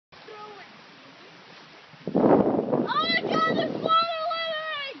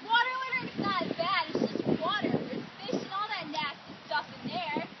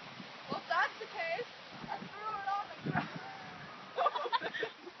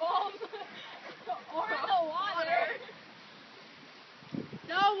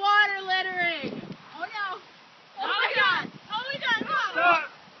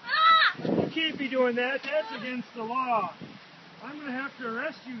doing that. That's against the law. I'm going to have to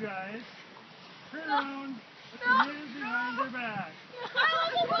arrest you guys. Turn around. Put your hands behind your back.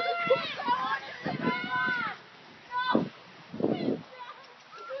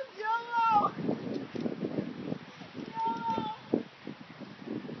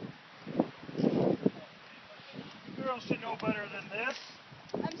 Girls should know better than this.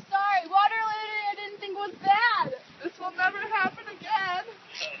 I'm sorry. Water littering I didn't think was bad. This will never happen again.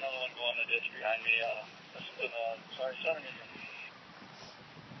 Got another one going in the ditch behind me. Listen to the sorry son.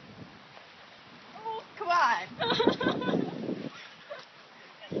 Oh, come on.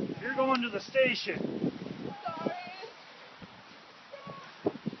 You're going to the station. Sorry.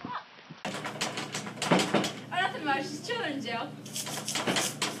 Oh, nothing much. She's chilling in jail.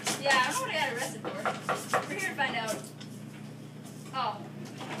 Yeah, I don't know what I got arrested for. We're here to find out. Oh.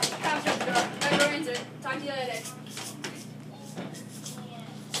 Cops at the door. Alright, go answer it. Talk to you later.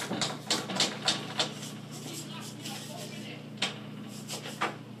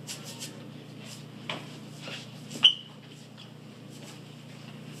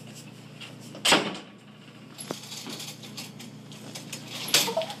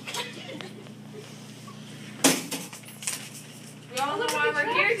 We all know why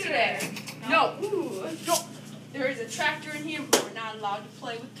we're here today. No. Ooh. No. There is a tractor in here, but we're not allowed to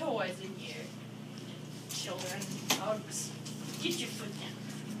play with toys in here. Children, hugs. Get your foot down.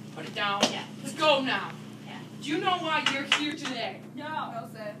 Put it down. Yeah. Let's go now. Yeah. Do you know why you're here today? No. No,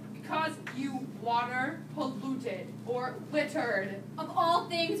 sir. Because you water polluted or littered. Of all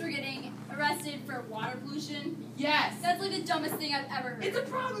things, we're getting arrested for water pollution. Yes. That's like the dumbest thing I've ever heard. It's a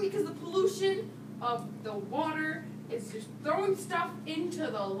problem because the pollution of the water is just throwing stuff into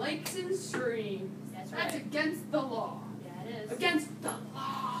the lakes and streams. That's That's right. against the law. Yeah, it is. Against the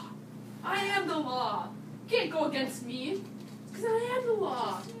law. I am the law. You can't go against me. Because I am the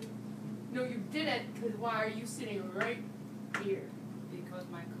law. No, you didn't, because why are you sitting right here? Because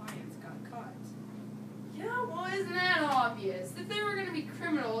my clients got caught. Yeah, well, isn't that obvious? If they were going to be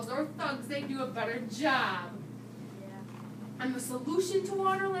criminals or thugs, they'd do a better job. Yeah. And the solution to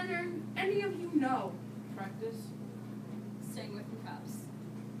water littering, any of you know? Practice. Staying away from cops.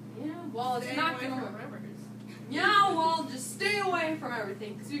 Yeah, well, it's Stay not away going to from work. rivers. Yeah, well, just stay away from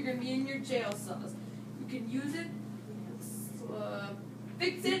everything, because you're going to be in your jail cells. You can use it,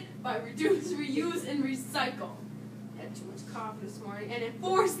 fix it by reduce, reuse, and recycle. Had too much coffee this morning. And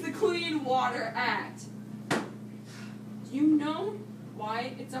enforce the Clean Water Act. Do you know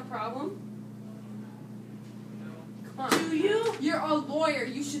why it's a problem? Come on. Do you? You're a lawyer.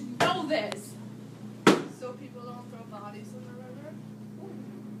 You should know this. So people don't throw bodies in the river?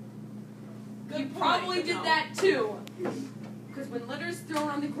 You Good probably point, did no. that too. Because when litter's thrown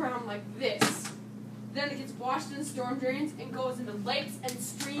on the ground like this, then it gets washed in storm drains and goes into lakes and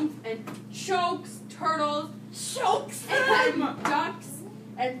streams and chokes turtles, and ducks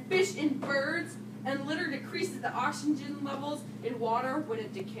and fish and birds, and litter decreases the oxygen levels in water when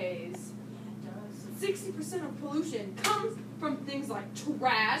it decays. Yeah, it does. 60% of pollution comes from things like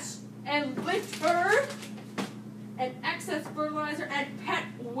trash and litter and excess fertilizer and pet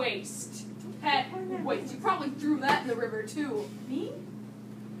waste. Pet waste. You probably threw that in the river too. Me?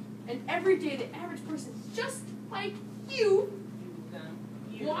 And every day the average person, just like you,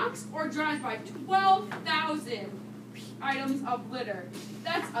 walks or drives by 12,000 items of litter.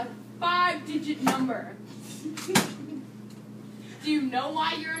 That's a 5-digit number. Do you know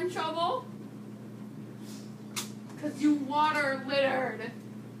why you're in trouble? Because you water littered.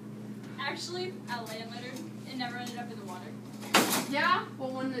 Actually, I land littered. It never ended up in the water. Yeah,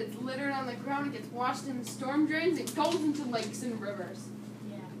 well when it's littered on the ground, it gets washed in the storm drains, it goes into lakes and rivers.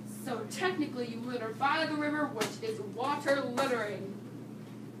 Yeah. So technically you litter by the river, which is water littering.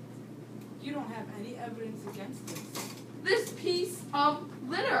 You don't have any evidence against this. This piece of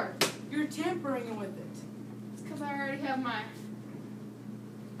litter. You're tampering with it. It's because I already have my,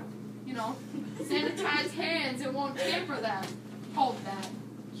 sanitized hands. It won't tamper them. Hold that.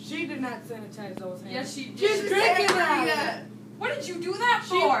 She did not sanitize those hands. Yes, she did. She's drinking out of it. What did you do that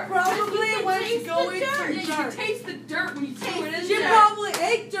She for? probably went Taste going the dirt. for Yeah, dirt. you taste the dirt when you threw it in She there. probably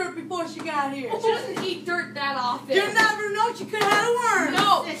ate dirt before she got here. She doesn't eat dirt that often. You never know. She could have had a worm.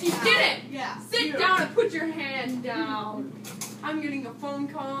 No, she didn't. Yeah. Sit down and put your hand down. I'm getting a phone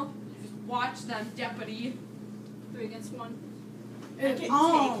call. Just watch them, deputy. 3 against 1. It's You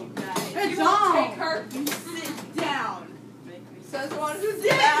on. It's won't on. take her. You sit down. Says one who's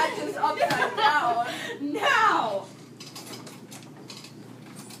bad is upside down. Now.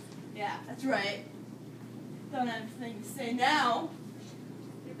 Yeah, that's right. Don't have anything to say now.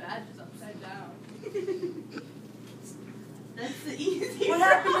 Your badge is upside down. That's the easy What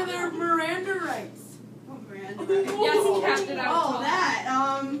happened to their Miranda rights? Miranda. Yes, Captain, I was Oh, told.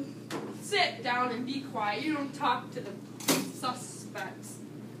 that. Sit down and be quiet. You don't talk to the suspects.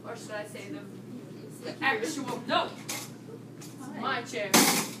 Or should I say the actual... No! It's my chair.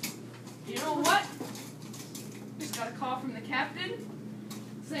 You know what? Just got a call from the captain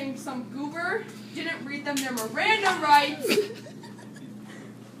saying some goober didn't read them their Miranda rights.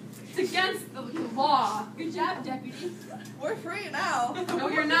 It's against the law. Good job, deputy. We're free now. No,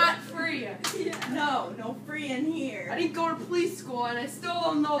 you're not free. No free in here. I didn't go to police school and I still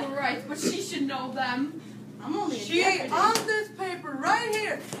don't know the rights, but she should know them. I'm only a She, deputy. on this paper right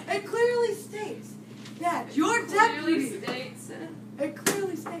here, it clearly states that your Clearly deputy, states. it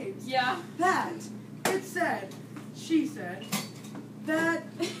clearly states Yeah. that it said, she said, that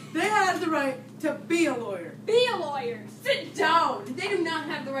they had the right to be a lawyer. Be a lawyer. Sit down. They do not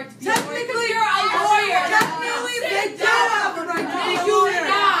have the right to be a lawyer. Technically, Because you're a lawyer. Technically, Sit they do down. have the right to be They a do lawyer.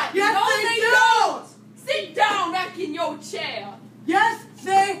 not. Yes, No, they they do. don't. Sit down back in your chair. Yes,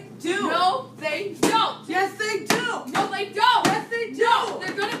 they do. No, they don't. Yes, they do. No, they don't. Yes, they do. No,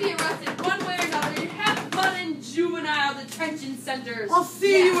 they're going to be arrested one way or another. You have fun in juvenile detention centers. I'll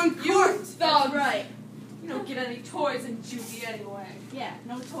see you in You court. thugs. Right. You don't get any toys in juvie anyway. Yeah,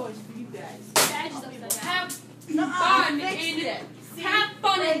 no toys for you guys. Badge upside down. Have Nuh-uh, fun fixed in it. See? Have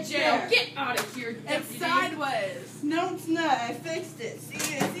fun in Right jail. there. Get out of here, It's deputy. sideways. No, it's not. I fixed it.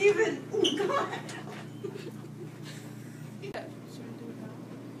 See, it's even. Oh, God.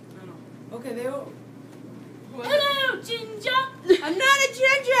 Okay, they all. Hello, Ginger. I'm not a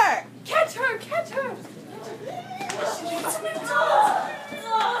ginger. Catch her! Catch her!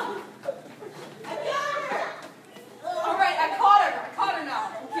 All right, I caught her. I caught her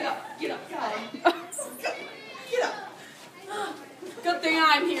now. Get up. Get up. Get up. Good thing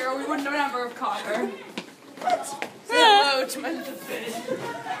I'm here, or we wouldn't have never have caught her. Say hello to my husband.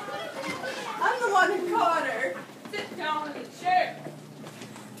 I'm the one who caught her. Sit down in the chair.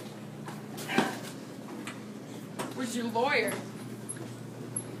 Where's your lawyer?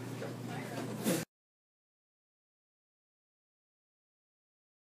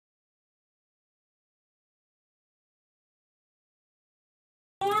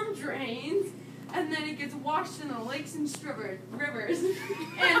 Storm drains, and then it gets washed in the lakes and rivers.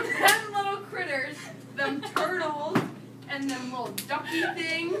 And them little critters, them turtles, and them little ducky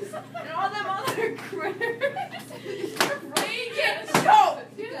things, and all them other critters. Reagan, show!